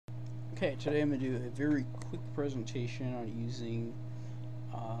Okay, today I'm going to do a very quick presentation on using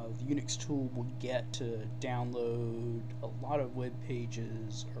the Unix tool Wget to download a lot of web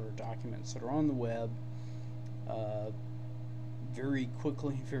pages or documents that are on the web very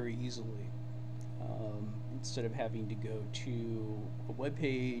quickly, very easily, instead of having to go to a web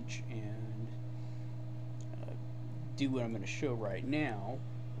page and do what I'm going to show right now.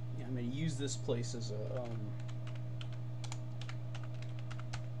 I'm going to use this place as a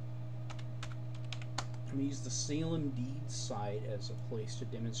I'm going to use the Salem deeds site as a place to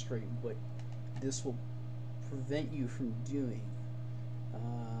demonstrate what this will prevent you from doing.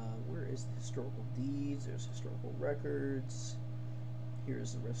 Where is the historical deeds? There's historical records.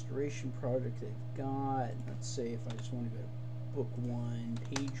 Here's the restoration project they've got. Let's say if I just want to go to book 1,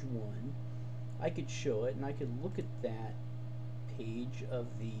 page 1, I could show it and I could look at that page of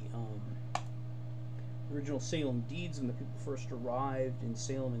the original Salem deeds when the people first arrived in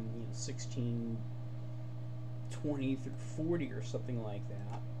Salem in 1620 through 40 or something like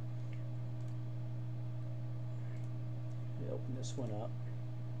that. Let me open this one up.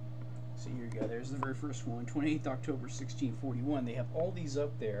 So here you go, there's the very first one, 28th October 1641. They have all these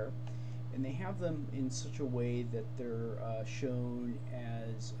up there, and they have them in such a way that they're shown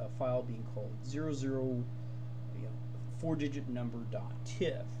as a file being called 4-digit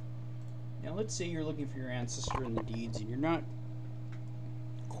number.tif. Now let's say you're looking for your ancestor in the deeds and you're not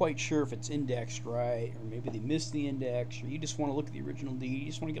quite sure if it's indexed right, or maybe they missed the index, or you just want to look at the original deed, you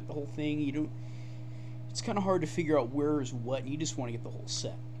just want to get the whole thing. It's kind of hard to figure out where is what, and you just want to get the whole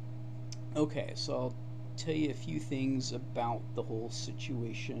set. Okay, so I'll tell you a few things about the whole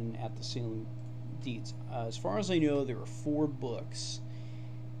situation at the Salem deeds. As far as I know, there are 4 books,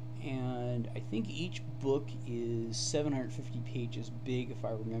 and I think each book is 750 pages big, if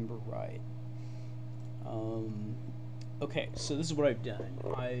I remember right. Okay, so this is what I've done.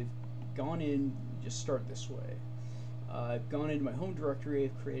 I've gone in, just start this way. I've gone into my home directory,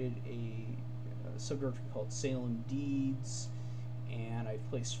 I've created a subdirectory called Salem Deeds, and I've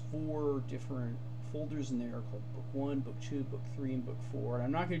placed 4 different folders in there called Book 1, Book 2, Book 3, and Book 4. And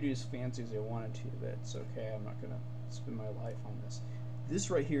I'm not going to do as fancy as I wanted to, but it's okay, I'm not going to spend my life on this.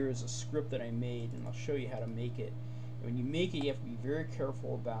 This right here is a script that I made, and I'll show you how to make it. And when you make it, you have to be very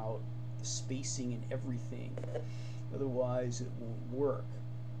careful about the spacing and everything. Otherwise, it won't work.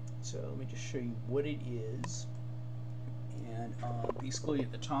 So let me just show you what it is. And basically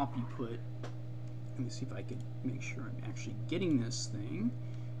at the top you put, let me see if I can make sure I'm actually getting this thing.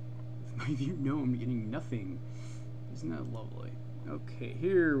 If my view, no, I'm getting nothing. Isn't that lovely? Okay,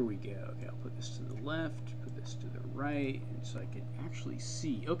 here we go. Okay, I'll put this to the left, put this to the right, and so I can actually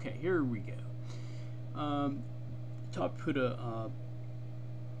see. Okay, here we go. Top put a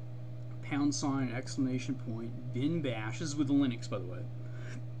 £, exclamation point, bin bash. This is with the Linux, by the way.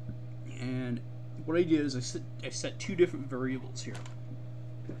 And what I did is I set 2 different variables here.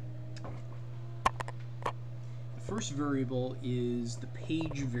 The first variable is the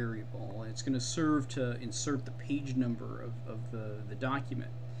page variable, and it's going to serve to insert the page number of the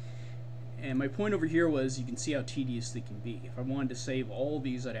document. And my point over here was, you can see how tedious they can be. If I wanted to save all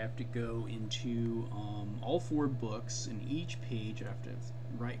these, I'd have to go into all 4 books, and each page I'd have to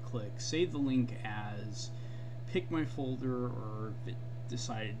right click, save the link as, pick my folder, or if it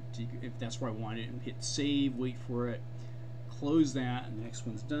decided to, if that's where I want it, and hit save, wait for it, close that, and the next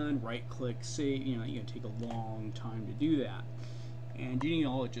one's done, right click, save. You're gonna take a long time to do that. And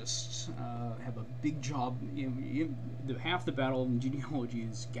genealogists have a big job. Half the battle in genealogy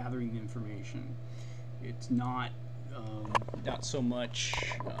is gathering the information. It's not so much.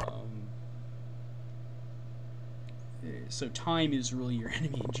 So time is really your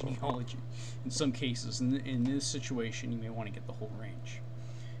enemy in genealogy. In some cases, in this situation, you may want to get the whole range.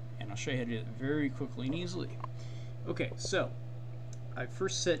 And I'll show you how to do it very quickly and easily. Okay, so I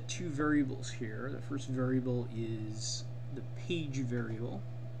first set 2 variables here. The first variable is the page variable.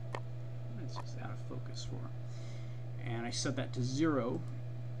 It's just out of focus for. And I set that to 0.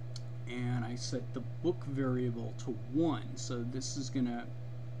 And I set the book variable to 1. So this is gonna,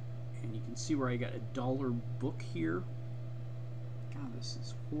 and you can see where I got $1 book here. God, this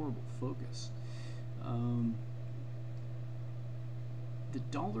is horrible focus. The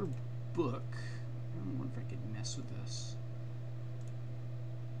 $1 book, I wonder if I could mess with this.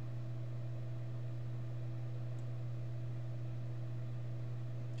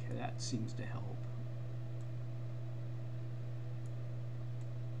 Okay, that seems to help.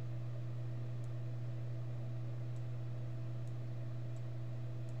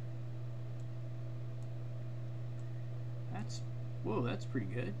 Whoa, that's pretty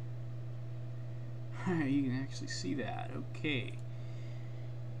good. You can actually see that. Okay.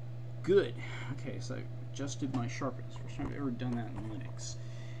 Good. Okay, so I adjusted my sharpness. First time I've ever done that in Linux.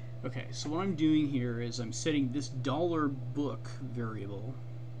 Okay, so what I'm doing here is I'm setting this $book variable.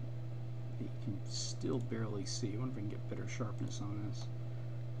 You can still barely see. I wonder if I can get better sharpness on this.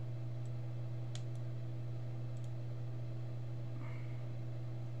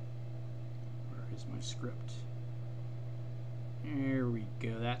 Where is my script? There we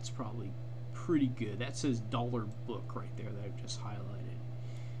go. That's probably pretty good. That says $book right there that I've just highlighted.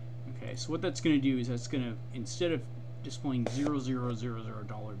 Okay, so what that's going to do is that's going to, instead of displaying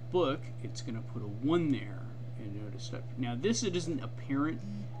 $0000 it's going to put a 1 there. And notice that now this, it isn't apparent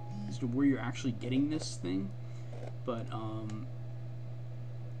as to where you're actually getting this thing, but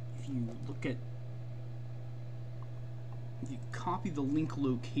if you look at, if you copy the link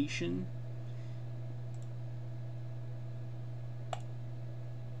location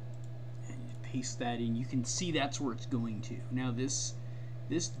and you paste that in, you can see that's where it's going to. Now this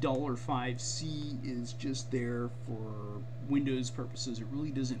 $5C is just there for Windows purposes. It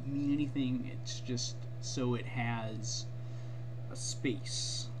really doesn't mean anything. It's just so it has a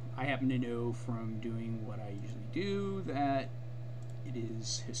space. I happen to know from doing what I usually do that it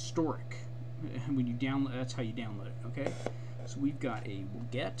is historic. When you download, that's how you download it. Okay, so we've got a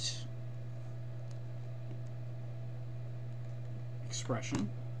Wget expression,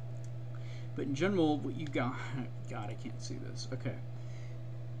 but in general, what you got, God, I can't see this. Okay.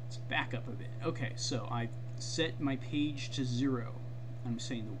 Let's back up a bit. Okay, so I've set my page to 0. I'm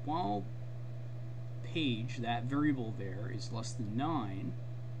saying that while page, that variable there, is less than 9,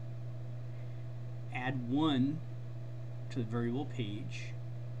 add 1 to the variable page,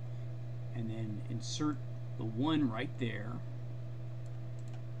 and then insert the 1 right there.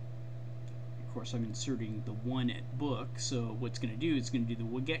 Of course, I'm inserting the 1 at book, so what's going to do is going to do the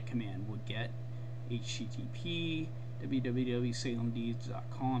Wget command. Wget http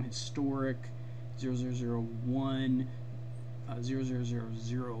www.salemdeeds.com historic 0001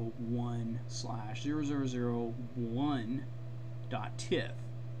 00001/0001.tiff,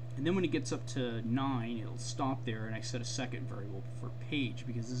 and then when it gets up to 9, it'll stop there, and I set a second variable for page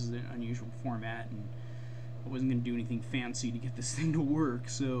because this is an unusual format, and I wasn't going to do anything fancy to get this thing to work.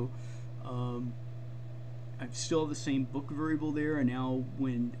 So I still have the same book variable there, and now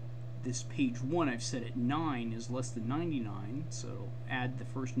when this page 1 I've set at 9 is less than 99, so add the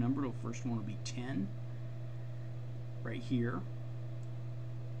first number. The first one will be 10 right here,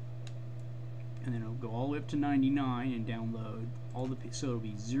 and then it'll go all the way up to 99 and download all the, so it'll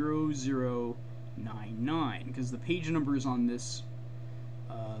be 0099 because the page numbers on this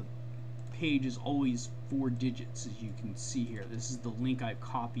page is always 4 digits, as you can see here. This is the link I've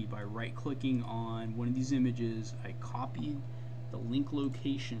copied by right clicking on one of these images. I copied the link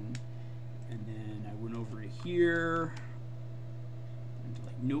location, and then I went over to here into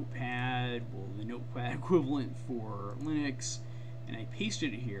like Notepad, well, the Notepad equivalent for Linux, and I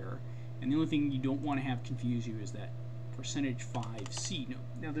pasted it here. And the only thing you don't want to have confuse you is that %5C.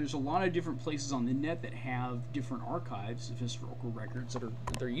 Now there's a lot of different places on the net that have different archives of historical records that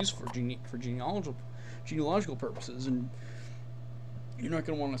are used for genealogical purposes, and you're not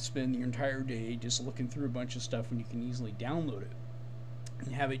going to want to spend your entire day just looking through a bunch of stuff when you can easily download it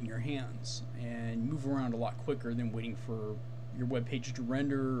and have it in your hands and move around a lot quicker than waiting for your web page to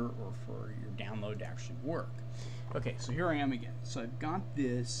render or for your download to actually work. Okay, so here I am again. So I've got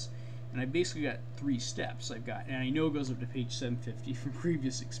this, and I basically got 3 steps. I've got, and I know it goes up to page 750 from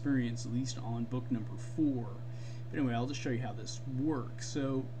previous experience, at least on book number 4. But anyway, I'll just show you how this works.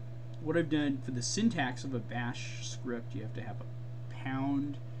 So what I've done for the syntax of a bash script, you have to have a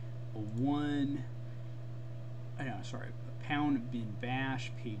pound, a 1, pound bin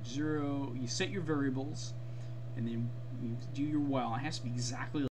bash, page 0. You set your variables, and then you do your while. It has to be exactly